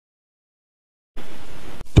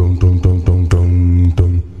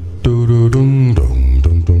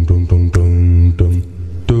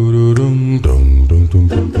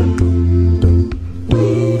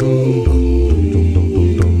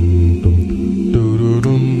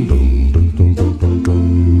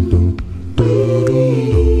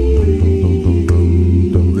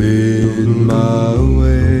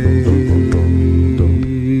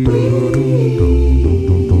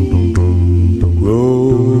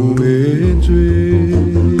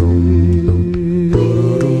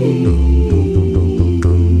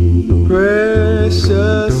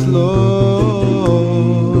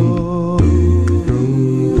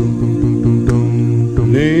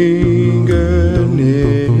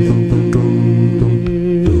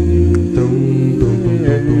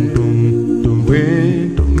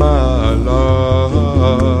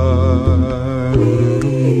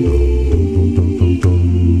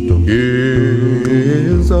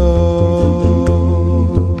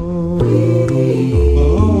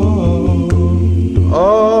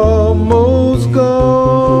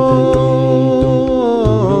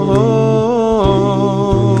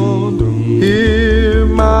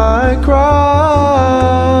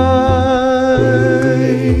cry,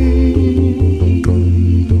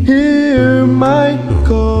 hear my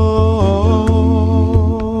call,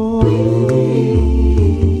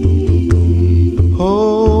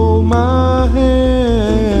 hold my hand,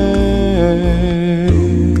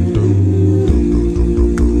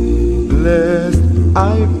 lest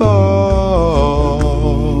I fall.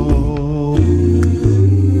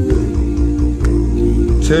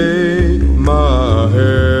 Take my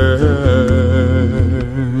hand,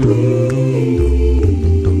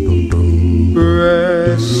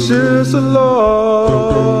 precious Lord,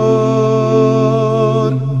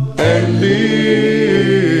 and lead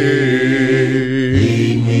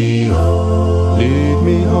me home, lead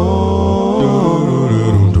me home.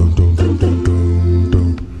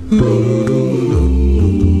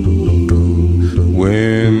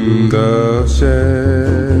 When the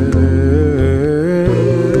shadows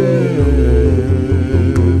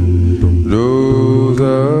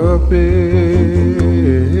appear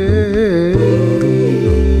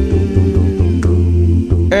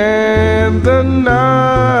and the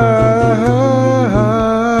night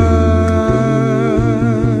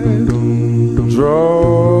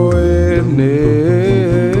draweth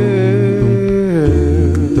near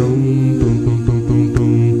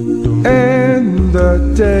and the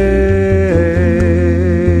day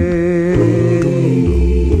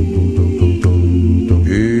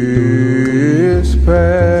is past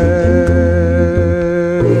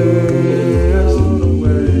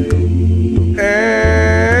away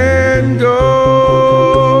and gone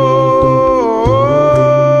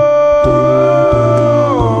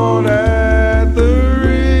at the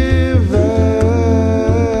river,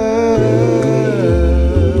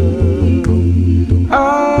 I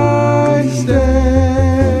stand,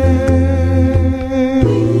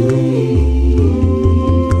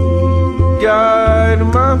 guide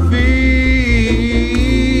my feet,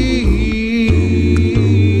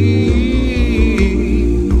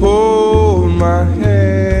 hold my hand,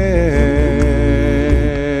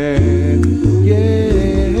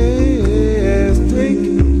 yes, take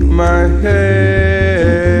my hand,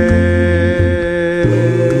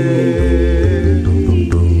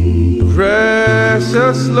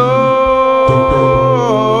 precious Lord,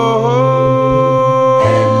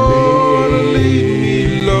 lead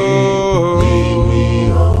me, Lord.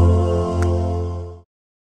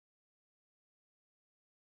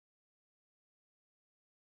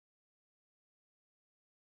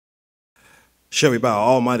 Shall we bow?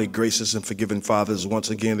 Almighty, gracious, and forgiving fathers, once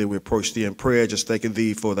again that we approach thee in prayer, just thanking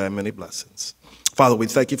thee for thy many blessings. Father, we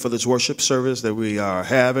thank you for this worship service that we are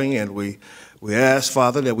having, and we ask,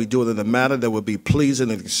 Father, that we do it in a manner that will be pleasing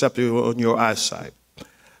and acceptable in your eyesight.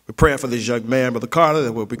 We're praying for this young man, Brother Carter,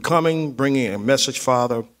 that will be coming, bringing a message,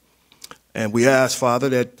 Father. And we ask, Father,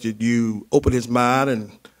 that you open his mind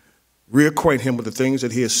and reacquaint him with the things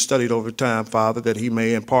that he has studied over time, Father, that he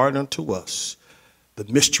may impart unto us the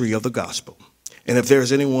mystery of the gospel. And if there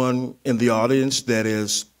is anyone in the audience that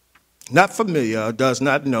is not familiar, does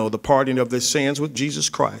not know the pardoning of their sins with Jesus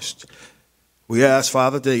Christ, we ask,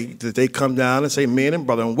 Father, that they come down and say, men and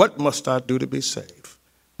brethren, what must I do to be saved?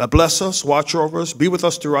 Now bless us, watch over us, be with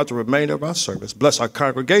us throughout the remainder of our service. Bless our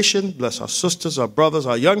congregation, bless our sisters, our brothers,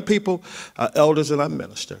 our young people, our elders, and our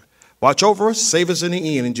minister. Watch over us, save us in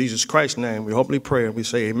the end. In Jesus Christ's name, we humbly pray and we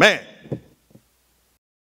say amen.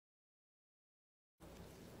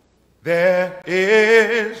 There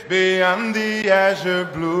is beyond the azure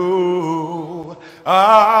blue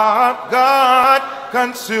a God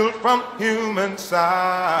concealed from human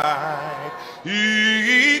sight,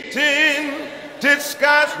 He tinted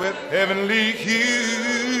skies with heavenly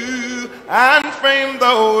hue and framed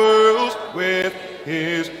the worlds with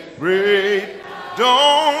His great.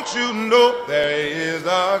 Don't you know there is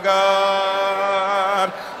a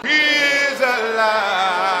God? He is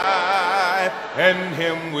alive, and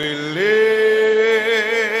Him we live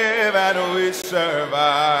and we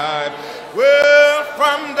survive. Well,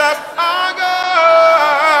 from dust our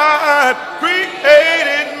God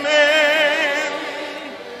created man.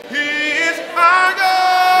 He is our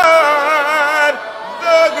God,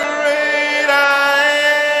 the great I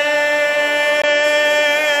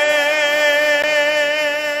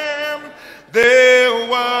am. There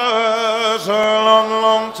was a long,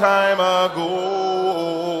 long time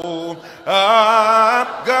ago a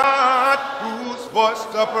God whose voice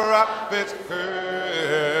the prophets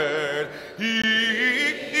heard. He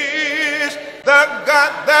is the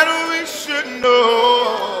God that we should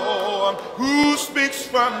know, who speaks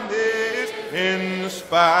from His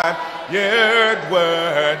inspired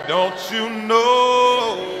word. Don't you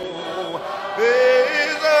know there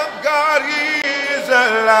is a God? He is alive,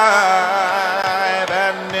 alive,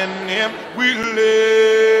 and in him we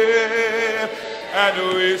live, and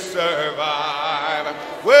we survive.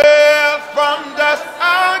 Well, from dust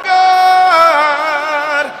our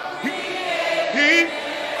God, he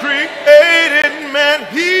created man.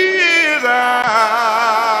 He is the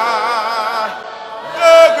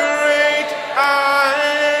great I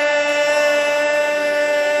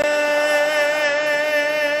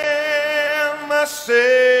am.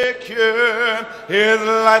 Secure his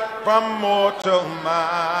life from mortal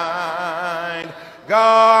mind.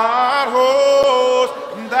 God holds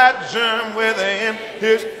that germ within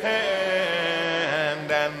his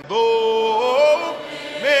hand, and though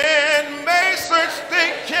men may search,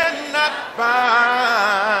 they cannot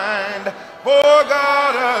find, for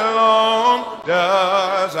God alone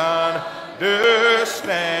does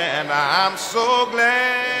understand. I'm so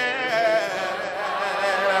glad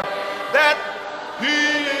that he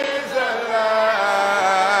is alive,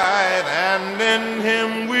 and in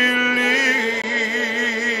him we live,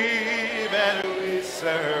 and we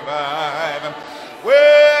survive.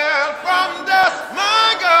 Well, from dust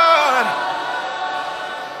my God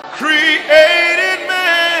created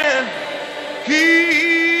man.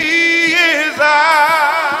 He is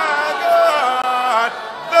our God,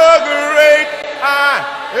 the great I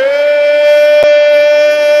am.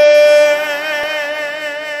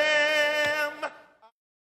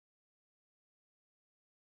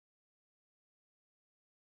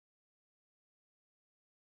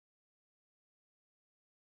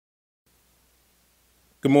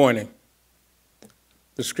 Good morning.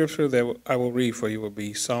 The scripture that I will read for you will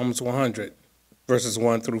be Psalms 100, verses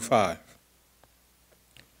 1 through 5.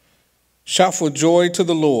 Shout for joy to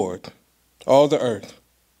the Lord, all the earth.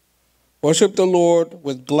 Worship the Lord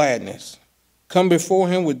with gladness. Come before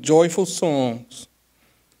him with joyful songs.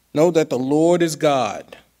 Know that the Lord is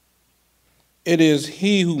God. It is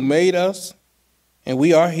he who made us, and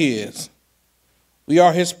we are his. We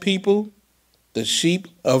are his people, the sheep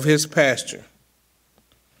of his pasture.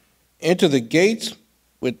 Enter the gates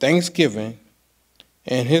with thanksgiving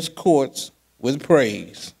and his courts with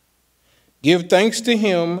praise. Give thanks to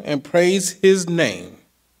him and praise his name.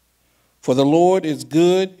 For the Lord is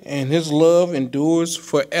good and his love endures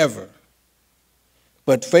forever.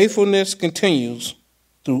 But faithfulness continues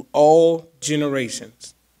through all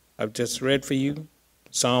generations. I've just read for you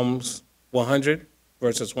Psalms 100,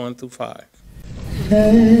 verses 1 through 5.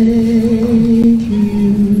 Thank you.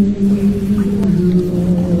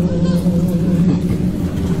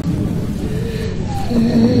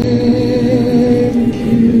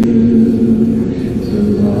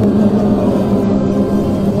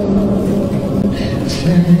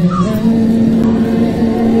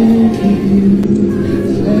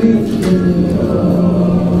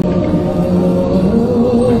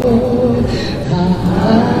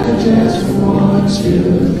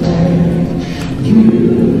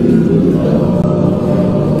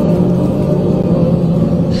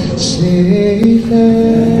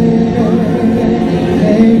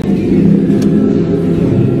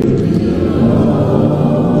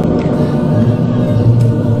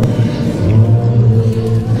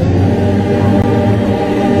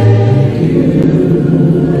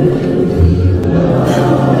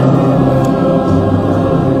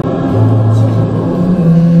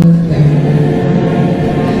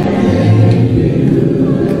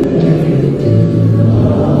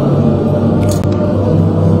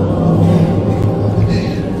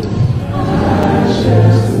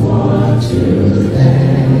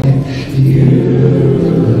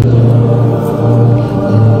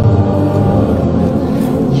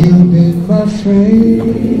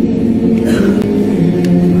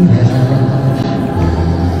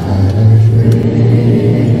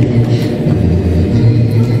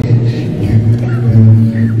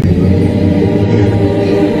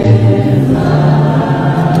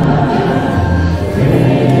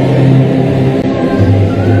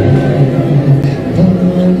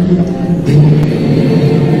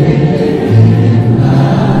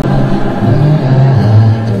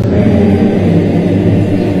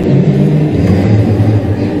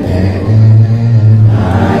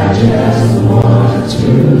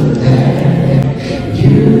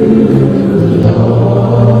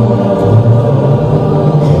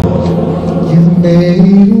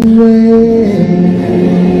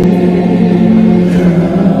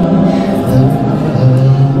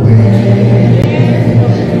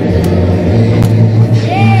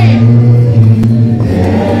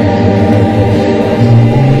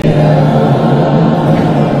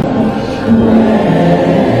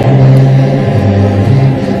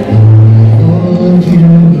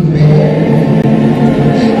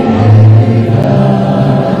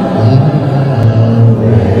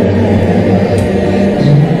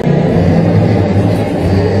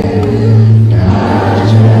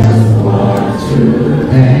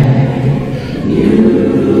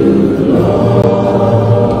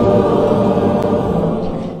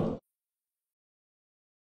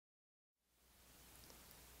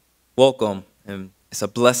 welcome, and it's a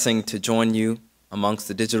blessing to join you amongst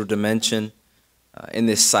the digital dimension in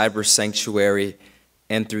this cyber sanctuary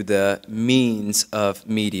and through the means of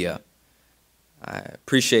media. I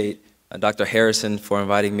appreciate Dr. Harrison for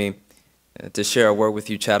inviting me to share a word with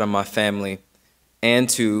you, Chatham, my family, and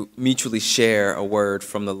to mutually share a word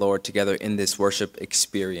from the Lord together in this worship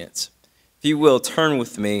experience. If you will, turn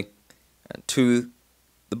with me to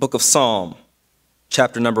the book of Psalm,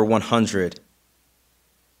 chapter number 100.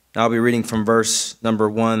 Now I'll be reading from verse number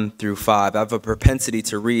 1 through 5. I have a propensity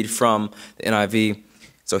to read from the NIV,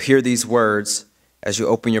 so hear these words as you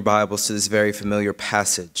open your Bibles to this very familiar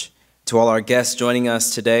passage. To all our guests joining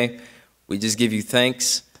us today, we just give you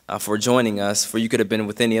thanks for joining us, for you could have been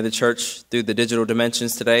with any other church through the digital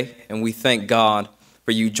dimensions today, and we thank God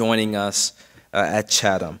for you joining us at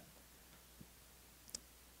Chatham.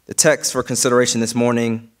 The text for consideration this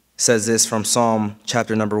morning says this from Psalm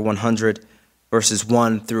chapter number 100, verses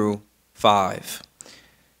 1 through 5.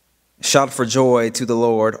 Shout for joy to the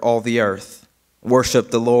Lord, all the earth. Worship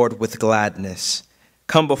the Lord with gladness.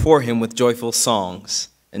 Come before him with joyful songs,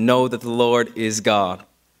 and know that the Lord is God.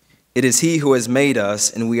 It is he who has made us,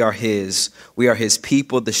 and we are his. We are his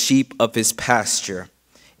people, the sheep of his pasture.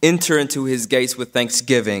 Enter into his gates with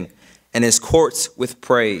thanksgiving, and his courts with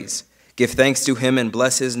praise. Give thanks to him and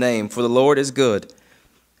bless his name, for the Lord is good,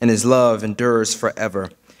 and his love endures forever.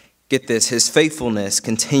 Get this, his faithfulness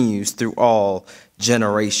continues through all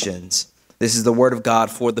generations. This is the word of God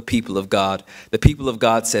for the people of God. The people of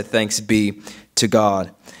God said, thanks be to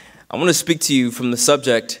God. I want to speak to you from the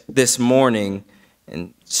subject this morning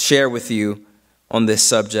and share with you on this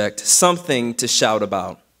subject something to shout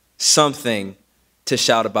about. Something to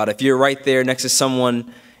shout about. If you're right there next to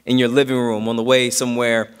someone in your living room on the way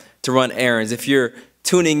somewhere to run errands, if you're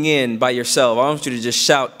tuning in by yourself, I want you to just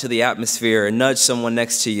shout to the atmosphere and nudge someone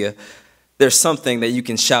next to you. There's something that you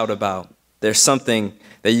can shout about. There's something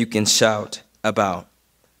that you can shout about.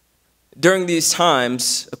 During these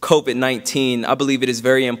times of COVID-19, I believe it is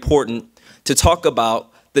very important to talk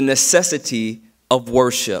about the necessity of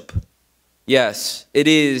worship. Yes, it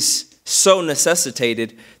is so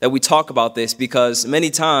necessitated that we talk about this because many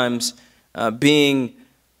times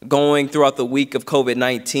going throughout the week of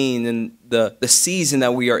COVID-19 and the season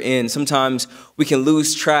that we are in, sometimes we can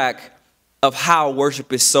lose track of how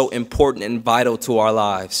worship is so important and vital to our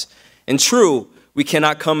lives. And true, we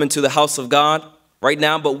cannot come into the house of God right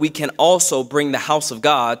now, but we can also bring the house of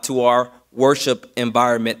God to our worship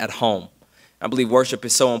environment at home. I believe worship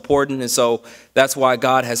is so important, and so that's why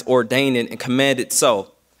God has ordained it and commanded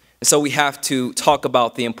so. And so we have to talk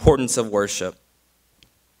about the importance of worship.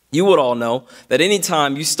 You would all know that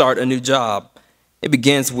anytime you start a new job, it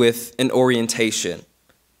begins with an orientation.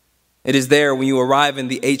 It is there when you arrive in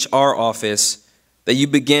the HR office that you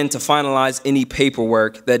begin to finalize any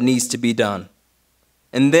paperwork that needs to be done.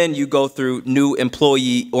 And then you go through new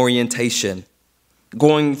employee orientation,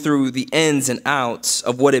 going through the ins and outs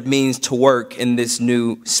of what it means to work in this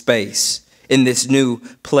new space, in this new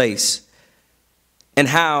place, and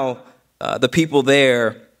how the people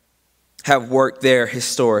there have worked there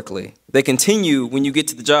historically. They continue, when you get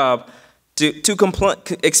to the job,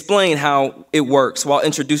 to explain how it works while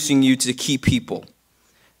introducing you to key people.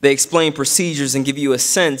 They explain procedures and give you a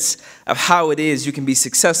sense of how it is you can be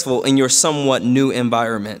successful in your somewhat new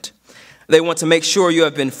environment. They want to make sure you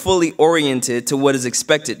have been fully oriented to what is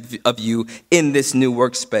expected of you in this new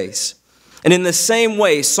workspace. And in the same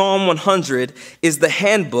way, Psalm 100 is the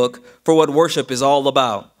handbook for what worship is all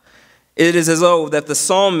about. It is as though that the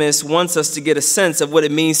psalmist wants us to get a sense of what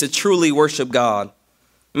it means to truly worship God.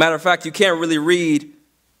 Matter of fact, you can't really read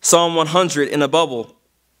Psalm 100 in a bubble.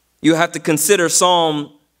 You have to consider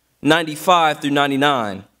Psalm 95 through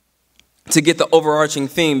 99 to get the overarching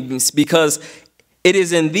themes, because it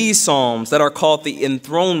is in these psalms that are called the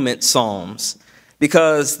enthronement psalms,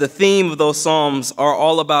 because the theme of those psalms are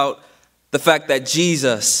all about the fact that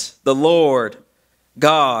Jesus, the Lord,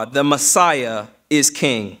 God, the Messiah, is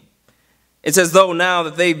King. It's as though now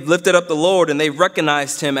that they've lifted up the Lord and they've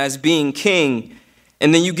recognized him as being king.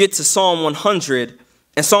 And then you get to Psalm 100,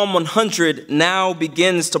 and Psalm 100 now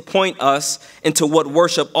begins to point us into what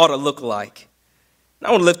worship ought to look like. And I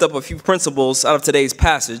want to lift up a few principles out of today's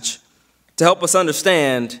passage to help us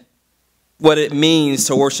understand what it means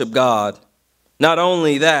to worship God. Not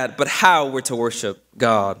only that, but how we're to worship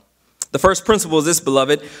God. The first principle is this,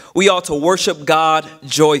 beloved. We ought to worship God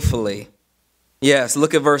joyfully. Yes,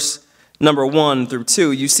 look at verse number 1 through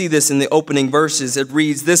 2. You see this in the opening verses. It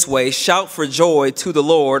reads this way: shout for joy to the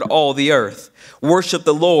Lord, all the earth. Worship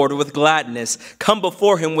the Lord with gladness. Come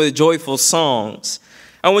before him with joyful songs.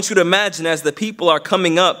 I want you to imagine as the people are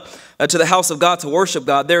coming up to the house of God to worship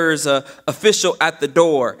God, there is an official at the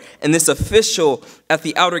door. And this official at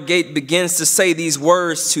the outer gate begins to say these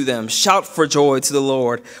words to them. Shout for joy to the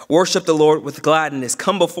Lord. Worship the Lord with gladness.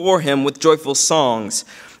 Come before him with joyful songs.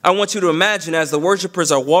 I want you to imagine as the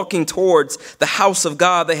worshipers are walking towards the house of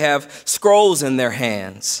God, they have scrolls in their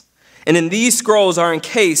hands. And in these scrolls are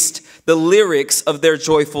encased the lyrics of their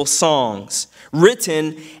joyful songs,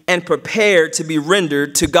 written and prepared to be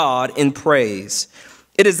rendered to God in praise.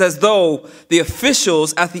 It is as though the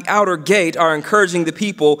officials at the outer gate are encouraging the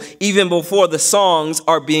people even before the songs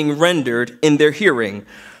are being rendered in their hearing.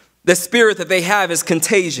 The spirit that they have is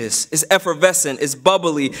contagious, is effervescent, is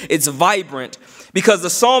bubbly, it's vibrant. Because the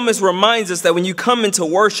psalmist reminds us that when you come into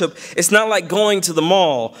worship, it's not like going to the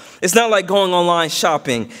mall. It's not like going online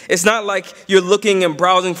shopping. It's not like you're looking and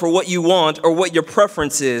browsing for what you want or what your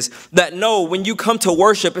preference is. That no, when you come to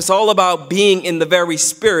worship, it's all about being in the very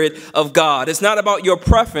spirit of God. It's not about your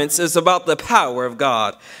preference. It's about the power of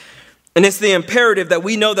God. And it's the imperative that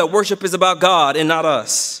we know that worship is about God and not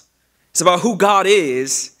us. It's about who God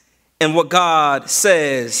is and what God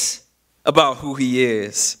says about who he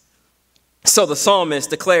is. So the psalmist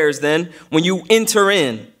declares then, when you enter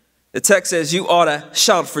in, the text says you ought to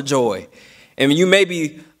shout for joy. And you may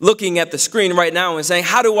be looking at the screen right now and saying,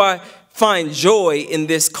 how do I find joy in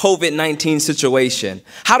this COVID-19 situation?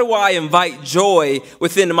 How do I invite joy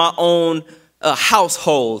within my own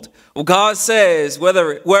household? Well, God says,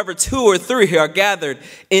 wherever 2 or 3 are gathered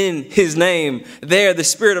in his name, there the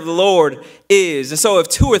Spirit of the Lord is. And so if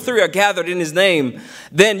 2 or 3 are gathered in his name,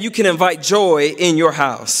 then you can invite joy in your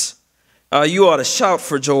house. You ought to shout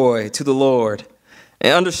for joy to the Lord.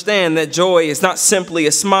 And understand that joy is not simply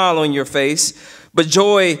a smile on your face, but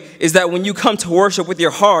joy is that when you come to worship with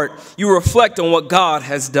your heart, you reflect on what God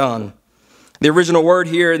has done. The original word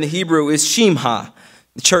here in the Hebrew is shimha.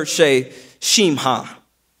 The church say shimha.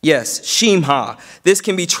 Yes, shimha. This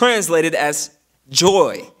can be translated as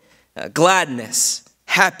joy, gladness,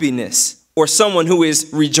 happiness, or someone who is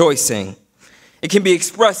rejoicing. It can be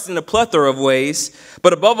expressed in a plethora of ways,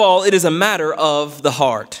 but above all, it is a matter of the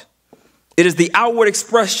heart. It is the outward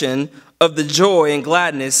expression of the joy and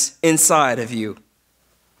gladness inside of you.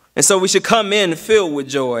 And so we should come in filled with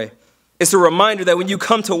joy. It's a reminder that when you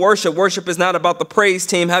come to worship, worship is not about the praise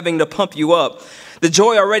team having to pump you up. The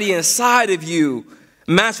joy already inside of you,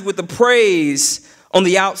 matched with the praise on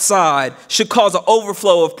the outside, should cause an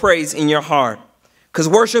overflow of praise in your heart. Because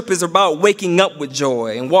worship is about waking up with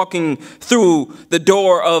joy and walking through the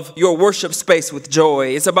door of your worship space with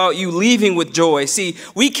joy. It's about you leaving with joy. See,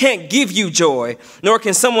 we can't give you joy, nor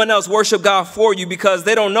can someone else worship God for you because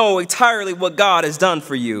they don't know entirely what God has done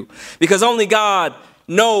for you. Because only God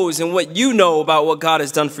knows, and what you know about what God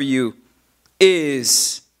has done for you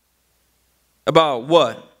is about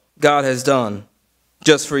what God has done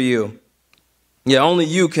just for you. Yeah, only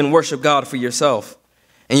you can worship God for yourself.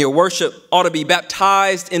 And your worship ought to be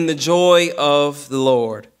baptized in the joy of the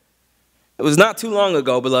Lord. It was not too long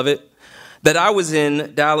ago, beloved, that I was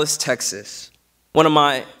in Dallas, Texas, one of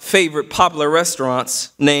my favorite popular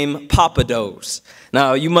restaurants named Papado's.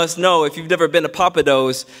 Now, you must know, if you've never been to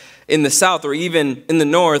Papado's in the South or even in the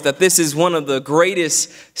North, that this is one of the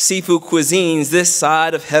greatest seafood cuisines this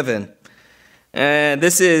side of heaven. And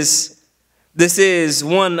this is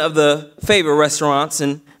one of the favorite restaurants,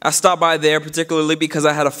 and I stopped by there particularly because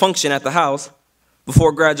I had a function at the house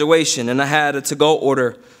before graduation, and I had a to-go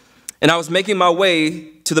order. And I was making my way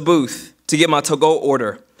to the booth to get my to-go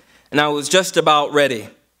order, and I was just about ready.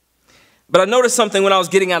 But I noticed something when I was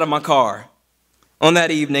getting out of my car on that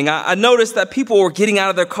evening. I noticed that people were getting out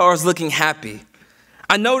of their cars looking happy.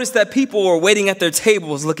 I noticed that people were waiting at their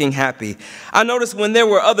tables looking happy. I noticed when there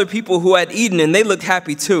were other people who had eaten and they looked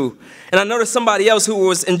happy too. And I noticed somebody else who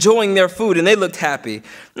was enjoying their food and they looked happy.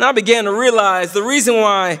 And I began to realize the reason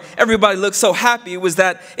why everybody looked so happy was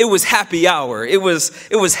that it was happy hour. It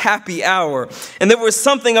was happy hour. And there was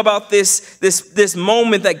something about this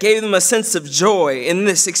moment that gave them a sense of joy in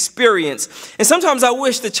this experience. And sometimes I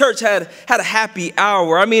wish the church had a happy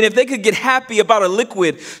hour. I mean, if they could get happy about a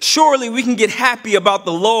liquid, surely we can get happy about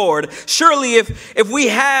the Lord. Surely if we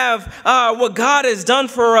have what God has done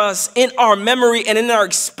for us in our memory and in our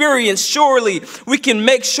experience, surely we can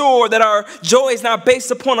make sure that our joy is not based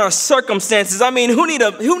upon our circumstances. I mean, who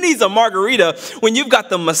needs a margarita when you've got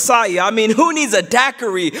the Messiah? I mean, who needs a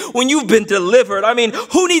daiquiri when you've been delivered? I mean,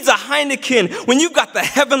 who needs a Heineken when you've got the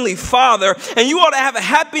Heavenly Father? And you ought to have a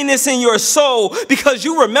happiness in your soul because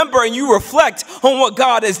you remember and you reflect on what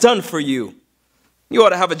God has done for you. You ought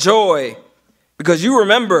to have a joy because you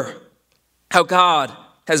remember how God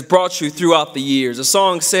has brought you throughout the years. The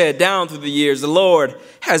song said, down through the years, the Lord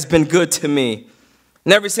has been good to me.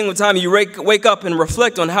 And every single time you wake up and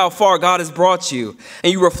reflect on how far God has brought you,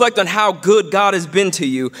 and you reflect on how good God has been to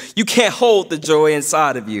you, you can't hold the joy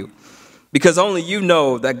inside of you, because only you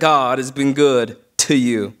know that God has been good to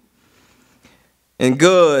you. And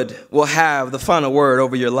good will have the final word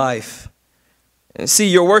over your life. And see,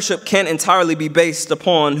 your worship can't entirely be based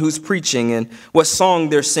upon who's preaching and what song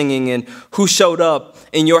they're singing and who showed up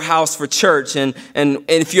in your house for church and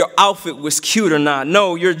if your outfit was cute or not.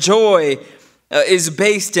 No, your joy is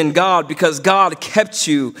based in God, because God kept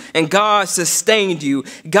you and God sustained you.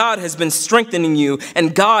 God has been strengthening you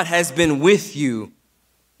and God has been with you.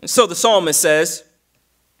 And so the psalmist says,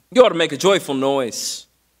 you ought to make a joyful noise.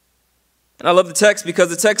 And I love the text because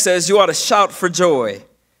the text says you ought to shout for joy.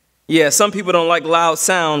 Yeah, some people don't like loud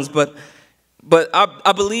sounds, but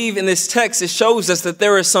I believe in this text it shows us that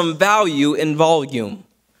there is some value in volume.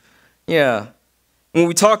 Yeah. When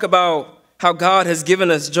we talk about how God has given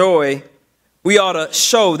us joy, we ought to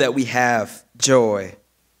show that we have joy.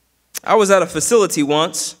 I was at a facility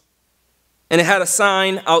once, and it had a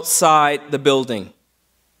sign outside the building.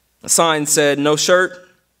 The sign said, no shirt,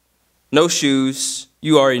 no shoes,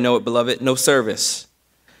 you already know it, beloved, no service.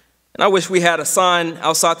 And I wish we had a sign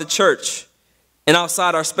outside the church and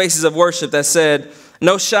outside our spaces of worship that said,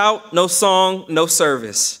 no shout, no song, no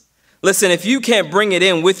service. Listen, if you can't bring it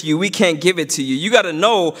in with you, we can't give it to you. You got to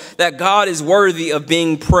know that God is worthy of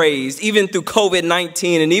being praised, even through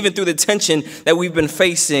COVID-19 and even through the tension that we've been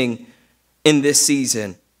facing in this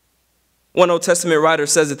season. One Old Testament writer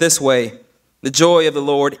says it this way, the joy of the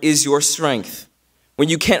Lord is your strength. When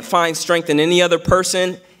you can't find strength in any other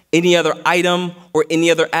person, any other item, or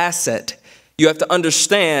any other asset, you have to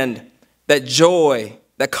understand that joy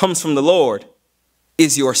that comes from the Lord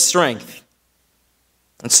is your strength.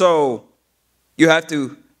 And so you have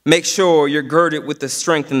to make sure you're girded with the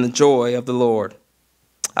strength and the joy of the Lord.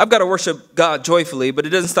 I've got to worship God joyfully, but it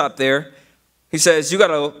doesn't stop there. He says you got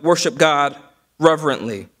to worship God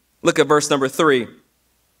reverently. Look at verse number 3.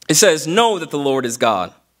 It says, know that the Lord is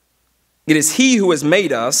God. It is he who has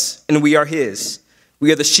made us, and we are his.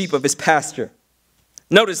 We are the sheep of his pasture.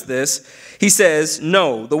 Notice this. He says,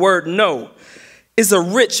 know. The word know is a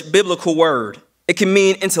rich biblical word. It can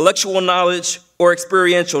mean intellectual knowledge or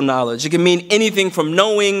experiential knowledge. It can mean anything from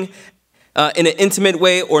knowing in an intimate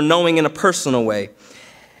way or knowing in a personal way.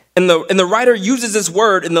 And the writer uses this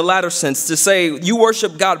word in the latter sense to say you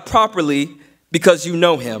worship God properly because you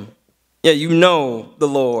know him. Yeah, you know the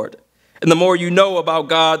Lord. And the more you know about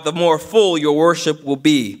God, the more full your worship will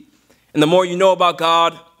be. And the more you know about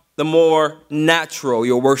God, the more natural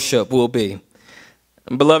your worship will be.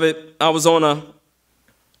 And beloved, I was on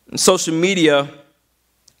a social media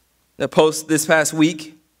that post this past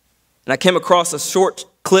week, and I came across a short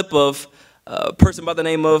clip of a person by the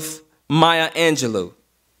name of Maya Angelou.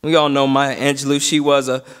 We all know Maya Angelou. She was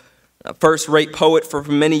a first-rate poet for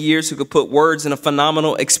many years who could put words in a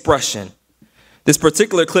phenomenal expression. This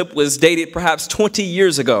particular clip was dated perhaps 20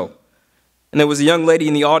 years ago. And there was a young lady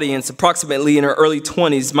in the audience, approximately in her early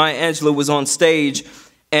 20s. Maya Angelou was on stage,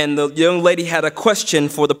 and the young lady had a question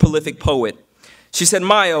for the prolific poet. She said,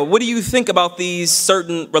 Maya, what do you think about these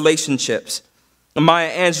certain relationships? And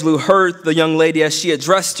Maya Angelou heard the young lady as she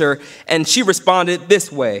addressed her, and she responded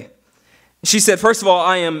this way. She said, first of all,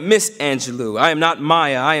 I am Miss Angelou. I am not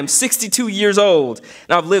Maya. I am 62 years old,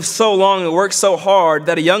 and I've lived so long and worked so hard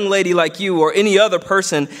that a young lady like you or any other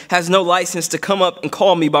person has no license to come up and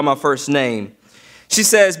call me by my first name. She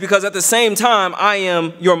says, because at the same time, I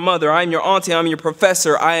am your mother, I am your auntie, I'm your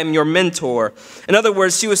professor, I am your mentor. In other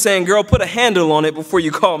words, she was saying, girl, put a handle on it before you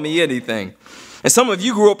call me anything. And some of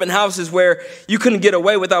you grew up in houses where you couldn't get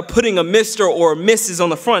away without putting a Mr. or a Mrs. on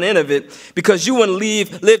the front end of it because you wouldn't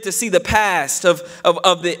live to see the past of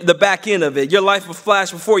the back end of it. Your life would flash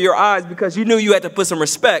before your eyes because you knew you had to put some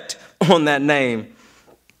respect on that name.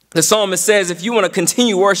 The psalmist says if you want to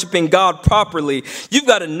continue worshiping God properly, you've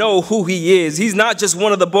got to know who he is. He's not just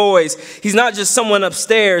one of the boys. He's not just someone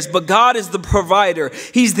upstairs, but God is the provider.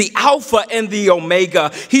 He's the Alpha and the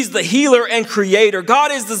Omega. He's the healer and creator.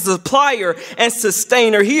 God is the supplier and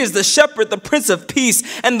sustainer. He is the shepherd, the Prince of Peace,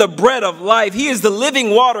 and the bread of life. He is the living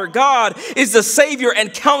water. God is the Savior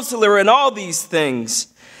and counselor and all these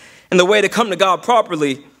things. And the way to come to God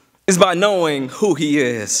properly is by knowing who he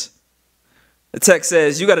is. The text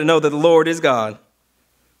says you got to know that the Lord is God.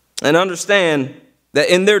 And understand that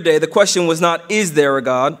in their day, the question was not, is there a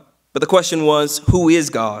God? But the question was, who is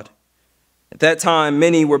God? At that time,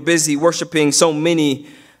 many were busy worshiping so many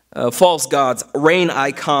false gods, rain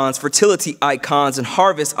icons, fertility icons, and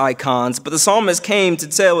harvest icons. But the psalmist came to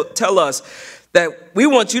tell us that we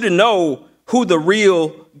want you to know who the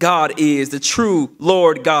real God is, the true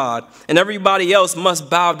Lord God, and everybody else must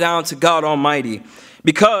bow down to God Almighty,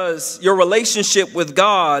 because your relationship with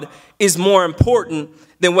God is more important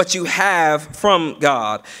than what you have from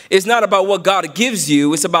God. It's not about what God gives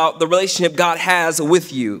you, it's about the relationship God has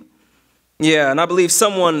with you. Yeah, and I believe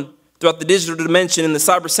someone throughout the digital dimension in the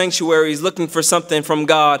cyber sanctuary is looking for something from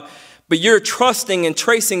God, but you're trusting and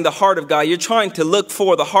tracing the heart of God. You're trying to look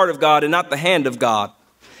for the heart of God and not the hand of God.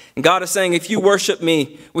 And God is saying, if you worship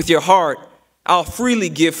me with your heart, I'll freely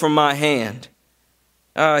give from my hand.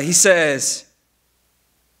 He says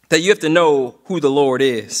that you have to know who the Lord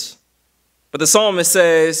is. But the psalmist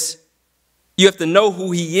says you have to know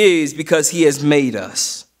who he is because he has made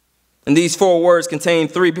us. And these 4 words contain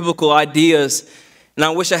 3 biblical ideas. And I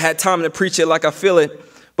wish I had time to preach it like I feel it.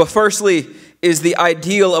 But firstly is the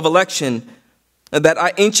ideal of election,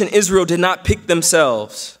 that ancient Israel did not pick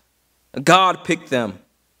themselves. God picked them.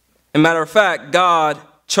 As a matter of fact, God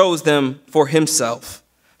chose them for himself.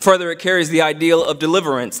 Further, it carries the ideal of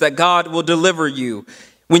deliverance, that God will deliver you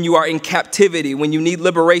when you are in captivity. When you need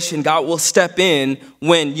liberation, God will step in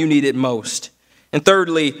when you need it most. And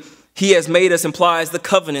thirdly, he has made us implies the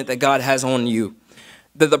covenant that God has on you,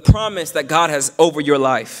 the promise that God has over your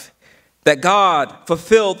life, that God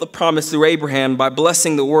fulfilled the promise through Abraham by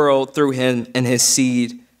blessing the world through him and his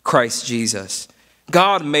seed, Christ Jesus.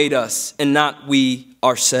 God made us and not we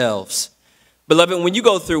ourselves. Beloved, when you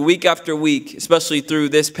go through week after week, especially through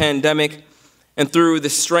this pandemic and through the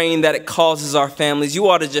strain that it causes our families, you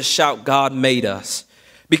ought to just shout, God made us.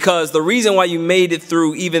 Because the reason why you made it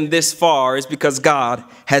through even this far is because God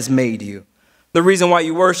has made you. The reason why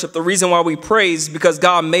you worship, the reason why we praise is because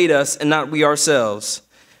God made us and not we ourselves.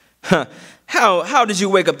 How did you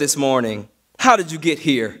wake up this morning? How did you get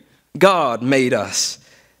here? God made us.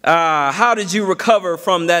 How did you recover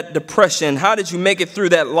from that depression? How did you make it through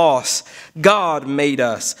that loss? God made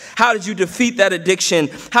us. How did you defeat that addiction?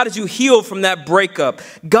 How did you heal from that breakup?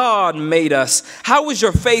 God made us. How was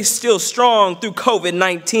your faith still strong through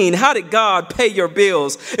COVID-19? How did God pay your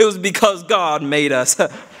bills? It was because God made us.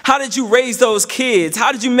 How did you raise those kids?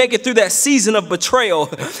 How did you make it through that season of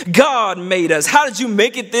betrayal? God made us. How did you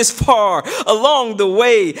make it this far along the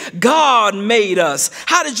way? God made us.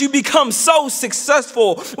 How did you become so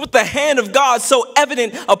successful with the hand of God so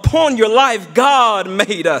evident upon your life? God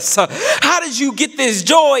made us. How did you get this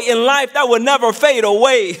joy in life that will never fade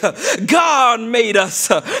away? God made us.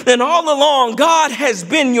 And all along, God has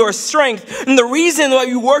been your strength. And the reason why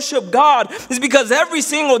you worship God is because every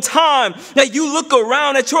single time that you look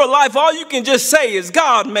around at your life, all you can just say is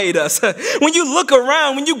God made us. When you look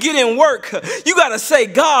around, when you get in work, you got to say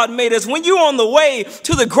God made us. When you're on the way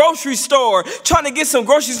to the grocery store trying to get some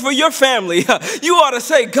groceries for your family, you ought to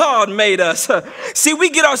say God made us. See, we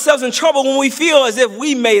get ourselves in trouble when we feel as if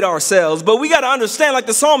we made ourselves, but we got to understand, like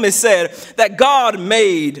the psalmist said, that God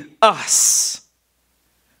made us.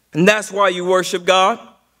 And that's why you worship God,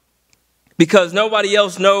 because nobody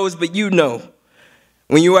else knows but you know.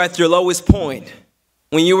 When you were at your lowest point,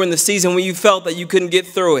 when you were in the season when you felt that you couldn't get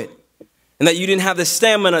through it and that you didn't have the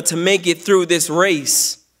stamina to make it through this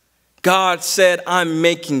race, God said, I'm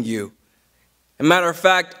making you. As a matter of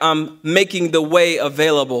fact, I'm making the way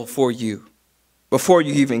available for you before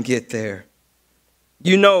you even get there.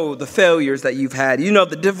 You know the failures that you've had. You know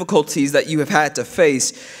the difficulties that you have had to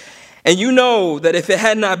face. And you know that if it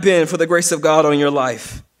had not been for the grace of God on your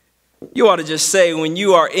life, you ought to just say, when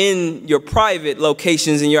you are in your private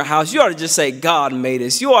locations in your house, you ought to just say, God made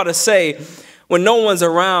us. You ought to say, when no one's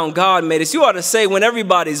around, God made us. You ought to say, when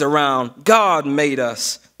everybody's around, God made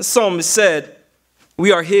us. The psalmist said,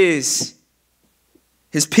 we are his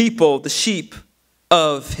people, the sheep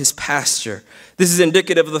of his pasture. This is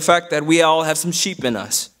indicative of the fact that we all have some sheep in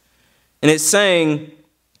us. And it's saying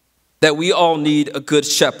that we all need a good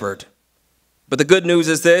shepherd. But the good news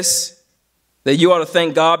is this, that you ought to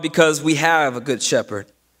thank God because we have a good shepherd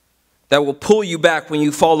that will pull you back when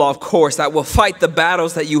you fall off course, that will fight the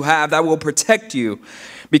battles that you have, that will protect you,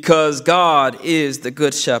 because God is the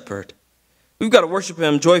good shepherd. We've got to worship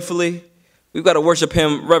him joyfully. We've got to worship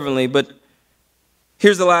him reverently. But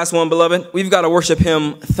here's the last one, beloved. We've got to worship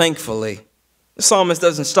him thankfully. The psalmist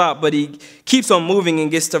doesn't stop, but he keeps on moving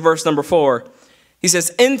and gets to verse number 4. He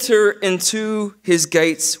says, enter into his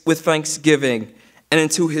gates with thanksgiving and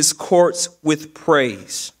into his courts with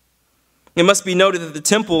praise. It must be noted that the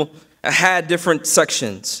temple had different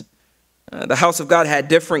sections. The house of God had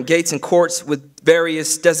different gates and courts with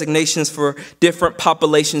various designations for different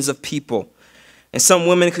populations of people. And some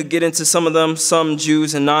women could get into some of them, some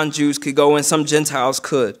Jews and non-Jews could go in, some Gentiles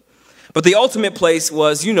could. But the ultimate place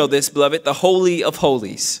was, you know this, beloved, the Holy of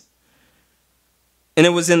Holies. and it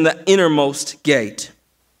was in the innermost gate,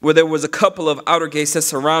 where there was a couple of outer gates that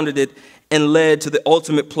surrounded it and led to the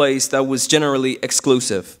ultimate place that was generally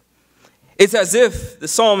exclusive. It's as if the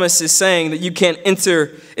psalmist is saying that you can't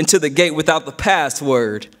enter into the gate without the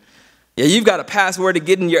password. Yeah, you've got a password to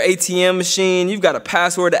get in your ATM machine. You've got a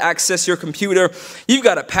password to access your computer. You've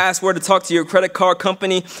got a password to talk to your credit card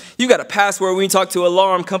company. You've got a password when you talk to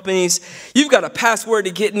alarm companies. You've got a password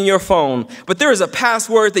to get in your phone. But there is a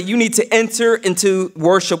password that you need to enter into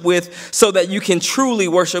worship with so that you can truly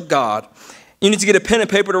worship God. You need to get a pen and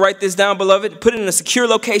paper to write this down, beloved. Put it in a secure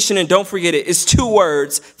location and don't forget it. It's 2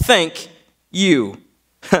 words. Thank you.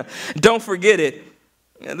 Don't forget it.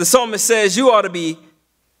 The psalmist says you ought to be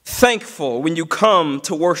thankful when you come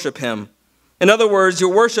to worship him. In other words,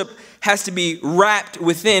 your worship has to be wrapped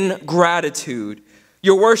within gratitude.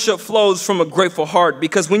 Your worship flows from a grateful heart,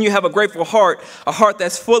 because when you have a grateful heart, a heart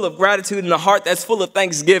that's full of gratitude and a heart that's full of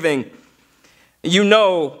thanksgiving, you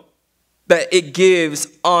know that it gives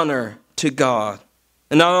honor to God.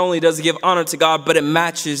 And not only does it give honor to God, but it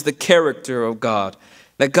matches the character of God.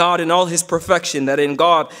 That God in all his perfection, that in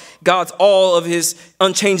God's all of his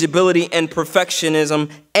unchangeability and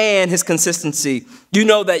perfectionism and his consistency, you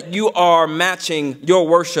know that you are matching your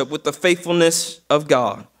worship with the faithfulness of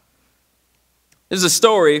God. There's a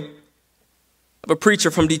story of a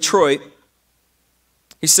preacher from Detroit.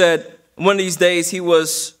 He said one of these days he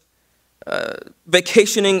was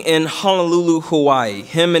vacationing in Honolulu, Hawaii.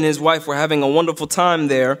 Him and his wife were having a wonderful time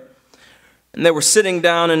there. And they were sitting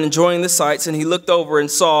down and enjoying the sights, and he looked over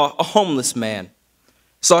and saw a homeless man.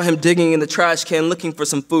 Saw him digging in the trash can looking for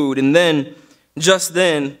some food. And then, just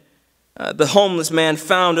then, the homeless man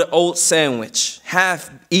found an old sandwich,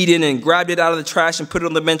 half eaten, and grabbed it out of the trash and put it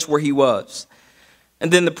on the bench where he was.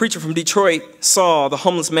 And then the preacher from Detroit saw the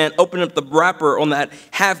homeless man open up the wrapper on that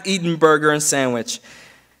half-eaten burger and sandwich.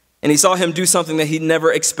 And he saw him do something that he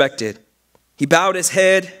never expected. He bowed his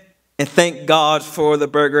head and thanked God for the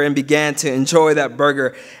burger and began to enjoy that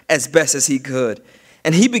burger as best as he could.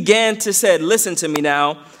 And he began to say, listen to me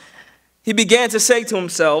now. He began to say to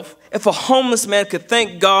himself, if a homeless man could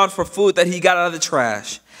thank God for food that he got out of the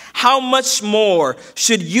trash, how much more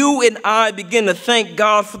should you and I begin to thank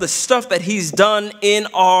God for the stuff that he's done in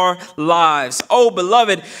our lives? Oh,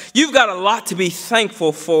 beloved, you've got a lot to be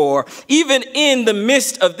thankful for. Even in the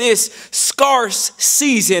midst of this scarce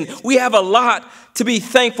season, we have a lot to be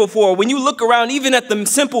thankful for. When you look around, even at the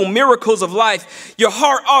simple miracles of life, your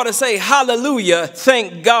heart ought to say, hallelujah,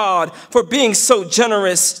 thank God for being so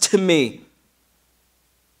generous to me.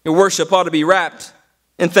 Your worship ought to be wrapped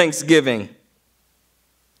in thanksgiving,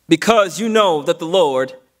 because you know that the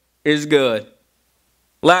Lord is good.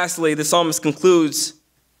 Lastly, the psalmist concludes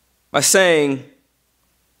by saying,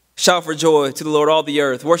 shout for joy to the Lord, all the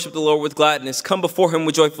earth. Worship the Lord with gladness. Come before him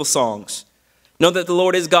with joyful songs. Know that the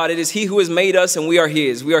Lord is God. It is he who has made us, and we are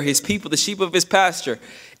his. We are his people, the sheep of his pasture.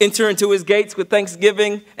 Enter into his gates with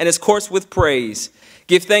thanksgiving and his courts with praise.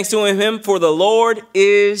 Give thanks to him, for the Lord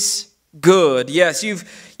is good. Yes,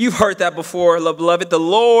 you've heard that before, beloved. The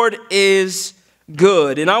Lord is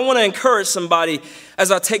good. And I want to encourage somebody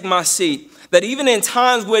as I take my seat that even in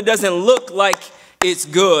times where it doesn't look like it's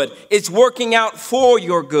good, it's working out for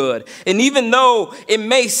your good. And even though it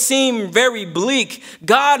may seem very bleak,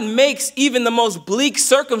 God makes even the most bleak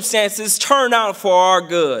circumstances turn out for our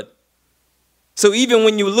good. So even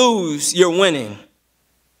when you lose, you're winning.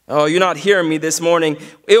 Oh, you're not hearing me this morning.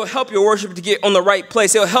 It'll help your worship to get on the right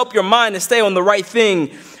place. It'll help your mind to stay on the right thing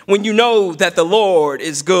when you know that the Lord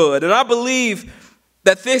is good. And I believe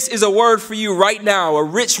that this is a word for you right now, a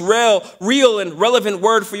rich, real, and relevant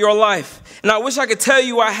word for your life. And I wish I could tell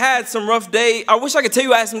you I had some rough days. I wish I could tell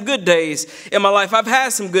you I had some good days in my life. I've had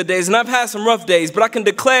some good days and I've had some rough days, but I can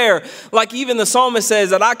declare, like even the psalmist says,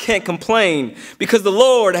 that I can't complain because the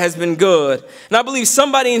Lord has been good. And I believe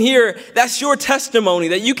somebody in here, that's your testimony,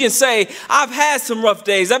 that you can say, I've had some rough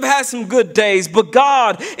days, I've had some good days, but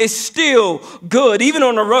God is still good. Even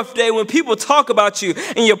on a rough day when people talk about you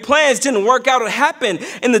and your plans didn't work out or happen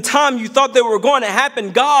in the time you thought they were going to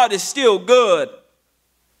happen, God is still good.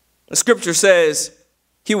 The scripture says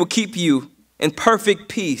he will keep you in perfect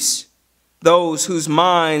peace, those whose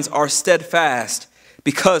minds are steadfast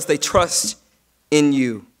because they trust in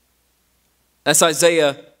you. That's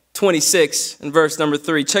Isaiah 26 and verse number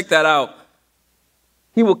 3. Check that out.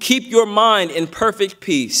 He will keep your mind in perfect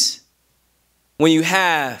peace when you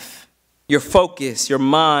have your focus, your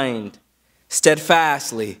mind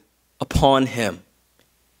steadfastly upon him.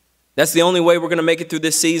 That's the only way we're going to make it through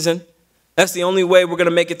this season. That's the only way we're going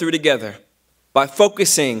to make it through together, by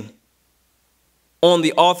focusing on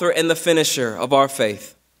the author and the finisher of our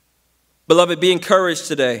faith. Beloved, be encouraged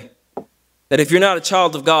today. that if you're not a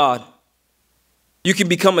child of God, you can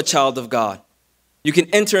become a child of God. You can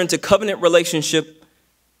enter into covenant relationship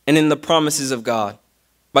and in the promises of God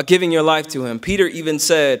by giving your life to him. Peter even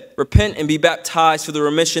said, repent and be baptized for the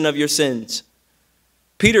remission of your sins.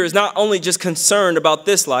 Peter is not only just concerned about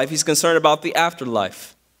this life, he's concerned about the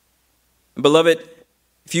afterlife. And beloved,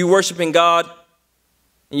 if you worship in God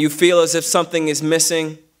and you feel as if something is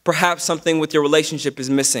missing, perhaps something with your relationship is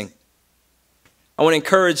missing, I want to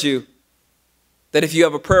encourage you that if you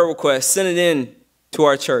have a prayer request, send it in to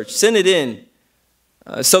our church. Send it in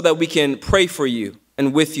so that we can pray for you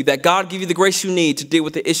and with you, that God give you the grace you need to deal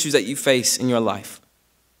with the issues that you face in your life.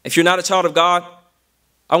 If you're not a child of God,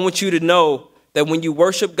 I want you to know that when you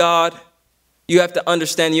worship God, you have to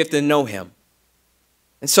understand, you have to know him.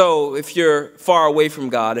 And so if you're far away from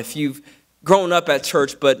God, if you've grown up at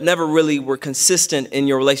church but never really were consistent in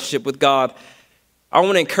your relationship with God, I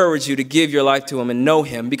want to encourage you to give your life to him and know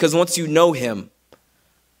him, because once you know him,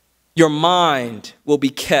 your mind will be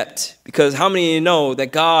kept. Because how many of you know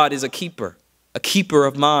that God is a keeper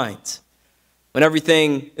of minds? When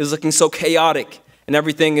everything is looking so chaotic and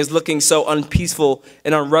everything is looking so unpeaceful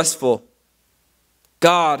and unrestful,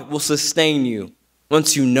 God will sustain you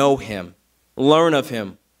once you know him, learn of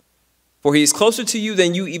him. For he is closer to you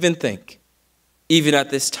than you even think, even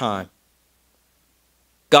at this time.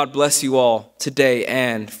 God bless you all today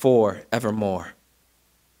and forevermore.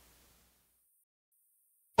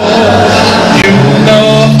 You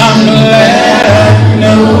know I'm glad I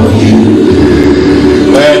know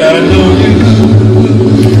you. Glad I know you.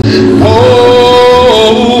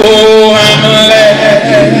 Oh, I'm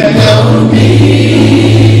glad you know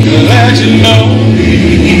me. Glad you know me.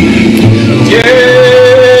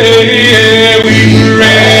 Yeah, we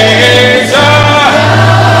raise our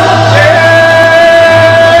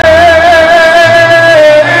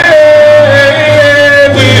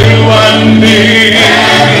we're one big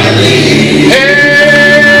family.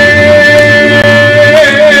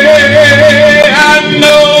 I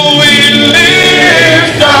know we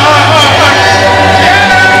lift our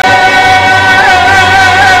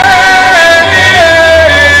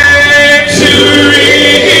to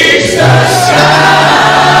reach the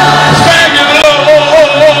sky. Thank you,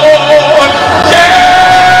 Lord.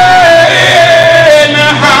 Yeah, and I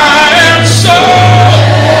am so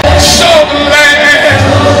glad. So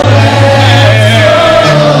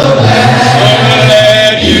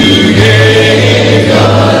glad you gave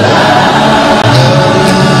your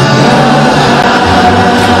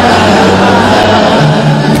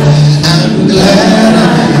I'm glad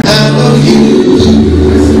I know you.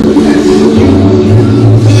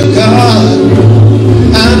 Good God,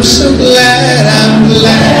 I'm so glad,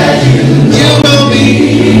 you know me,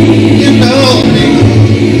 you know me.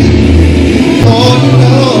 Oh, you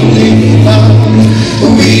know me, Lord.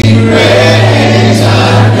 We praise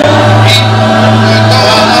our God.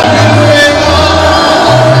 God,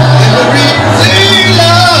 we praise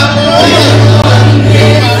everything, Lord.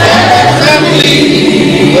 Family,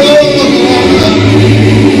 oh,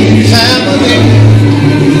 family.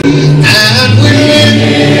 And we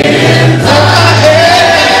lift our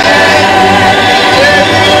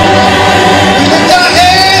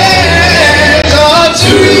hands up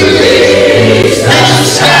to reach the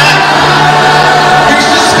sky. Reach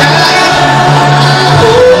the sky.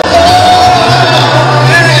 Oh,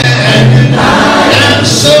 and I'm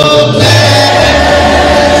so glad,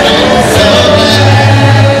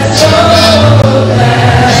 so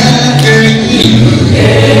glad you gave your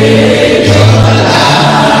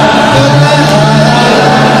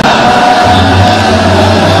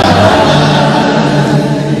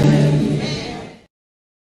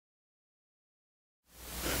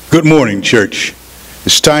Good morning, church.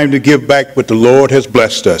 It's time to give back what the Lord has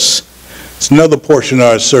blessed us. It's another portion of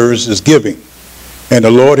our service is giving. And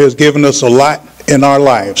the Lord has given us a lot in our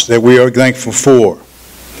lives that we are thankful for.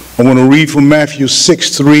 I want to read from Matthew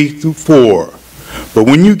 6:3-4. But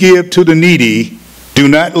when you give to the needy, do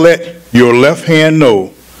not let your left hand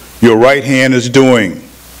know your right hand is doing,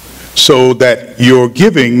 so that your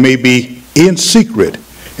giving may be in secret,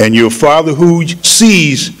 and your Father who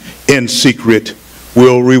sees in secret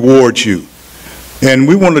will reward you. And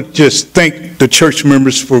we want to just thank the church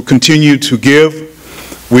members for continuing to give.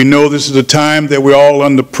 We know this is a time that we're all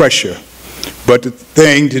under pressure, but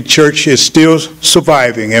the church is still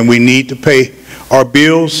surviving, and we need to pay our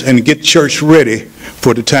bills and get church ready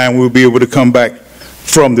for the time we'll be able to come back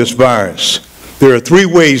from this virus. There are 3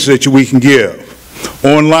 ways that we can give.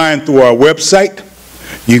 Online through our website.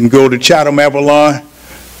 You can go to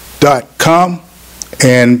Chatham-Avalon.com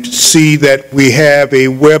and see that we have a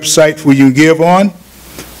website where you can give on.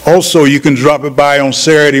 Also, you can drop it by on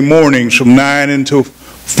Saturday mornings from 9 until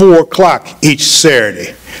 4 o'clock each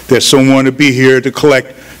Saturday. There's someone to be here to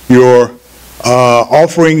collect your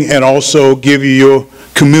offering and also give you your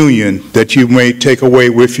communion that you may take away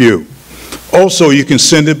with you. Also, you can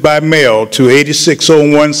send it by mail to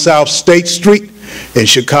 8601 South State Street in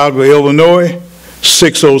Chicago, Illinois,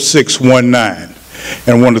 60619.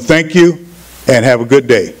 And I want to thank you and have a good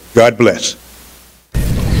day. God bless.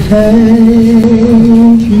 Thank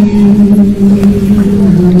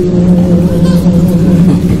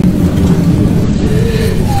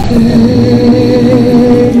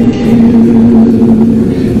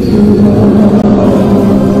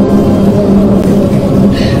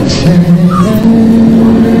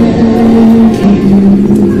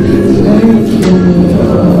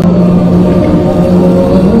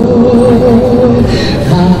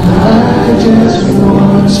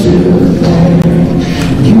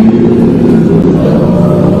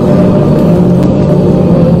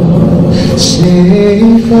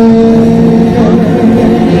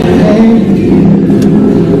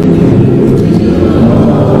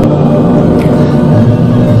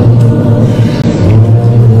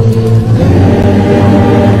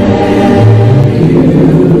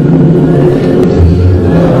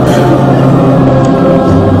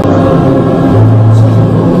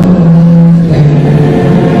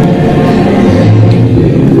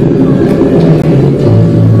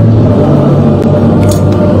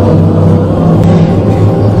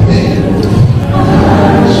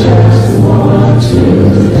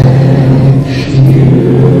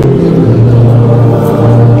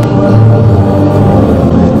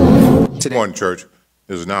Good morning, church.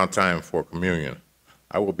 This is now time for communion.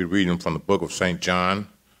 I will be reading from the book of St. John,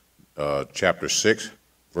 chapter 6,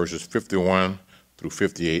 verses 51 through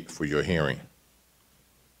 58 for your hearing.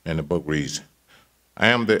 And the book reads, I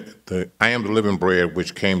am the living bread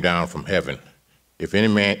which came down from heaven. If any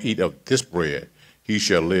man eat of this bread, he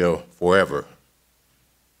shall live forever.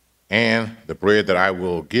 And the bread that I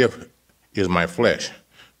will give is my flesh,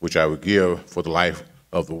 which I will give for the life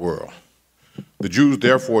of the world. The Jews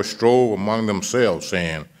therefore strove among themselves,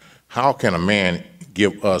 saying, How can a man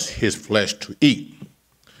give us his flesh to eat?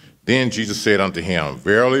 Then Jesus said unto him,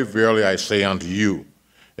 Verily, verily, I say unto you,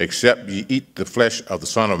 except ye eat the flesh of the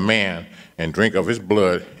Son of Man and drink of his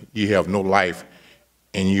blood, ye have no life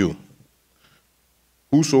in you.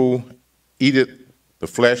 Whoso eateth the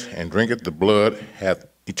flesh and drinketh the blood hath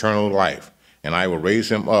eternal life, and I will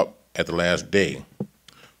raise him up at the last day.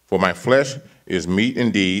 For my flesh is meat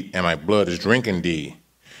indeed, and my blood is drink indeed.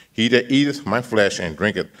 He that eateth my flesh and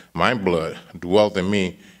drinketh my blood dwelleth in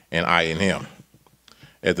me, and I in him.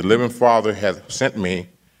 As the living Father hath sent me,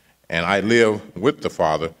 and I live with the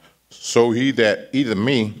Father, so he that eateth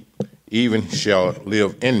me even shall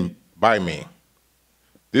live by me.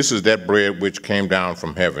 This is that bread which came down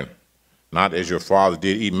from heaven, not as your father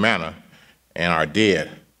did eat manna, and are dead.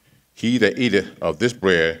 He that eateth of this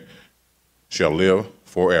bread shall live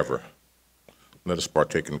forever. Let us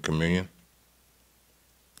partake in communion.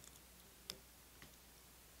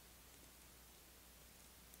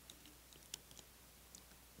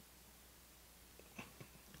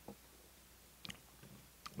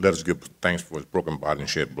 Let us give thanks for his broken body and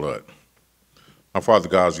shed blood. Our Father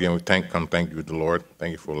God, again, we thank you, the Lord.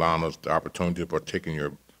 Thank you for allowing us the opportunity to partake in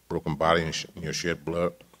your broken body and your shed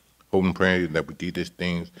blood. Hope and pray that we do these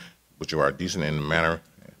things which are decent in the manner,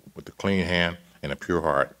 with a clean hand and a pure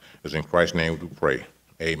heart. As in Christ's name we do pray.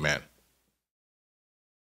 Amen.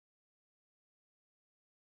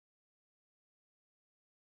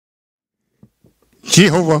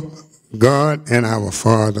 Jehovah, God and our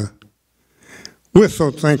Father, we're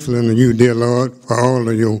so thankful unto you, dear Lord, for all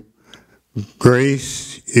of your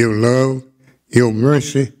grace, your love, your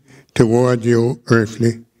mercy toward your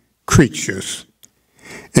earthly creatures.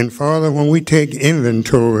 And Father, when we take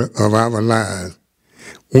inventory of our lives,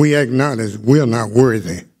 we acknowledge we're not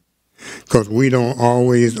worthy because we don't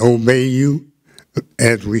always obey you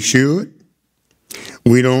as we should.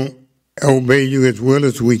 We don't obey you as well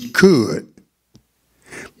as we could.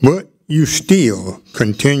 But you still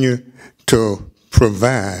continue to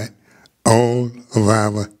provide all of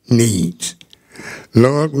our needs.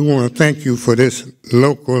 Lord, we want to thank you for this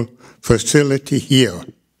local facility here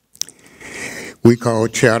we call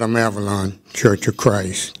Chatham-Avalon Church of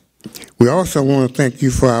Christ. We also want to thank you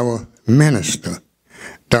for our minister,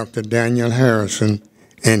 Dr. Daniel Harrison,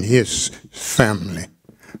 and his family.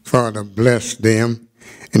 Father, bless them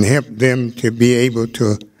and help them to be able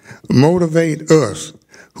to motivate us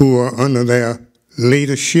who are under their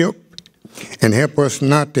leadership, and help us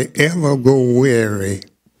not to ever go weary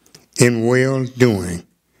in well-doing,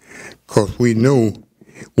 because we know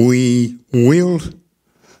we will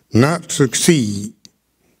not succeed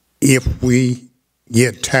if we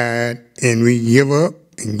get tired and we give up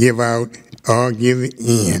and give out or give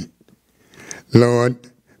in. Lord,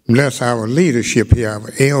 bless our leadership here,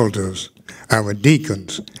 our elders, our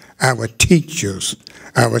deacons, our teachers,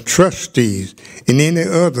 our trustees, and any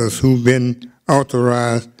others who've been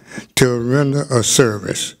authorized to render a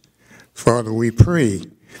service. Father, we pray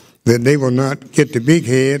that they will not get the big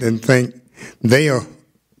head and think they are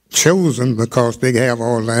chosen because they have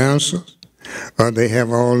all the answers or they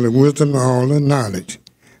have all the wisdom or all the knowledge.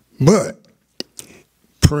 But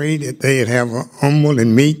pray that they have a humble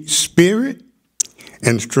and meek spirit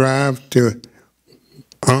and strive to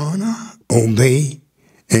honor, obey,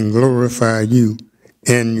 and glorify you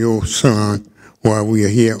and your Son while we are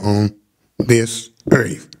here on this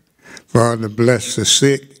earth. Father, bless the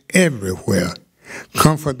sick everywhere.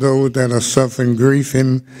 Comfort those that are suffering grief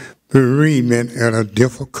and bereavement at a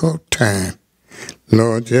difficult time.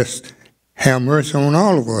 Lord, just have mercy on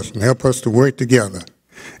all of us and help us to work together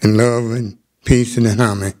in love and peace and in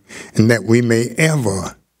harmony, and that we may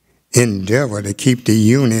ever endeavor to keep the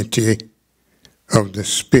unity of the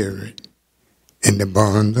Spirit in the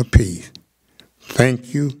bond of peace.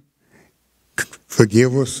 Thank you.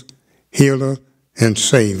 Forgive us, heal us, and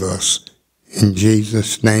save us. In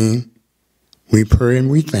Jesus' name, we pray and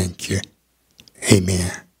we thank you.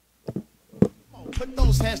 Amen. Put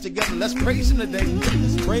those hands together. Let's praise him today.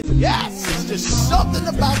 Let's praise him. Yes, there's something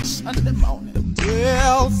about Sunday morning.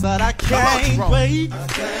 Well, said I can't wait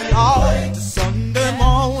all Sunday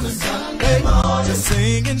morning, to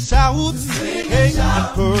sing and shout, hey,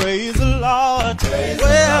 and praise the Lord.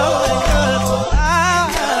 Well,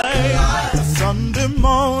 it's Sunday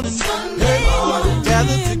morning, hey,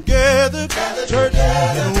 gather together, church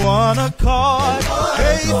in one accord.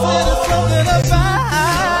 Hey, said it's something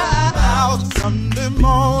about Sunday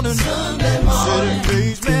morning, said it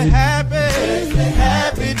makes me happy,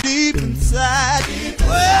 happy deep inside.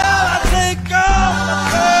 Well, I take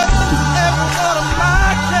off every one of my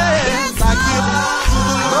cares, I give it to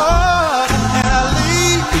the Lord, and I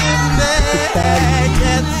leave him there.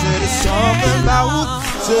 Yeah,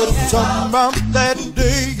 said it's something about that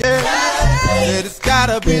day, yeah, that it's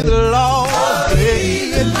gotta be the Lord,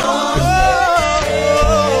 yeah.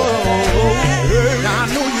 Now I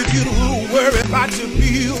know you get a little worried about your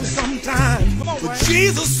bills sometimes, but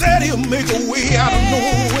Jesus said he'll make a way out of no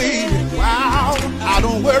way. Wow, I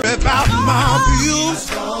don't worry about my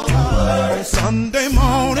bills on Sunday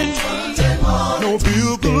morning. No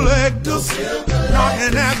bill collectors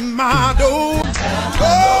knocking at my door.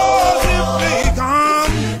 Oh, if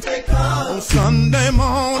they come on Sunday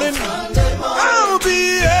morning, I'll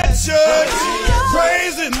be at church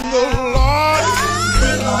praising the Lord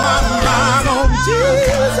with my mind on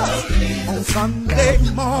Jesus on Sunday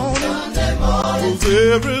morning. 'Cause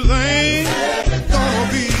everything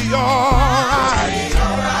gonna be alright.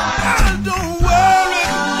 I don't worry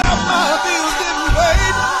about my bills getting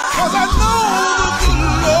paid, 'cause I know that the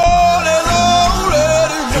Lord has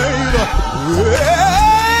already made a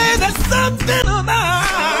way. There's something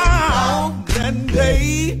about that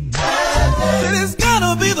day that it's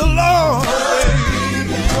gonna be the Lord.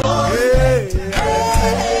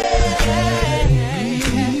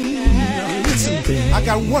 I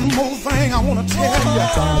got one more thing I want to tell you.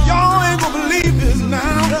 Y'all ain't gonna believe this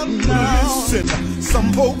now. Listen,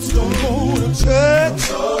 some folks don't go to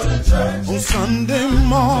church on Sunday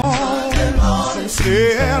morning. Some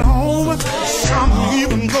stay at home. Some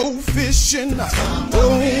even go fishing. Oh,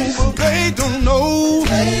 but they don't know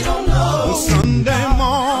on Sunday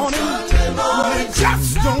morning. They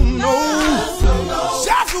just don't know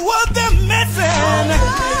just what they're missing.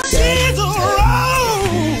 Jesus rose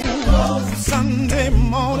Sunday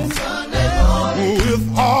morning with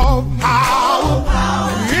all power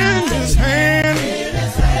in his hand.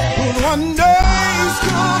 But one day he's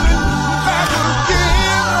coming back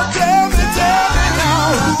again. Tell me now,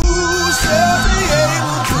 who shall be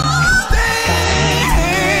able to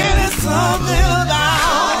stand? It's something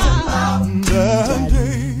about that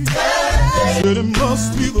day. Said it must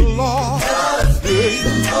be the Lord.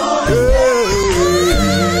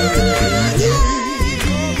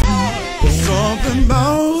 Something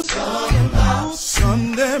about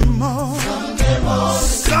Sunday morning.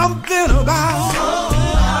 Something about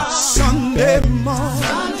Sunday morning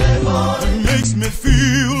makes me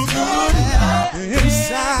feel good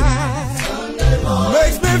inside.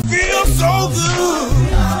 Makes me feel so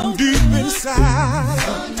good deep inside.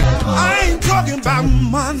 I ain't talking about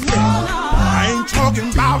Monday. I ain't talking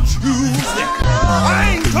about Tuesday.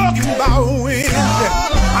 I ain't talking about Wednesday.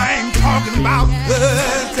 I ain't talking about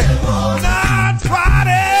Thursday. Not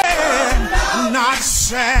Friday.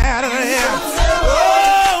 Saturday.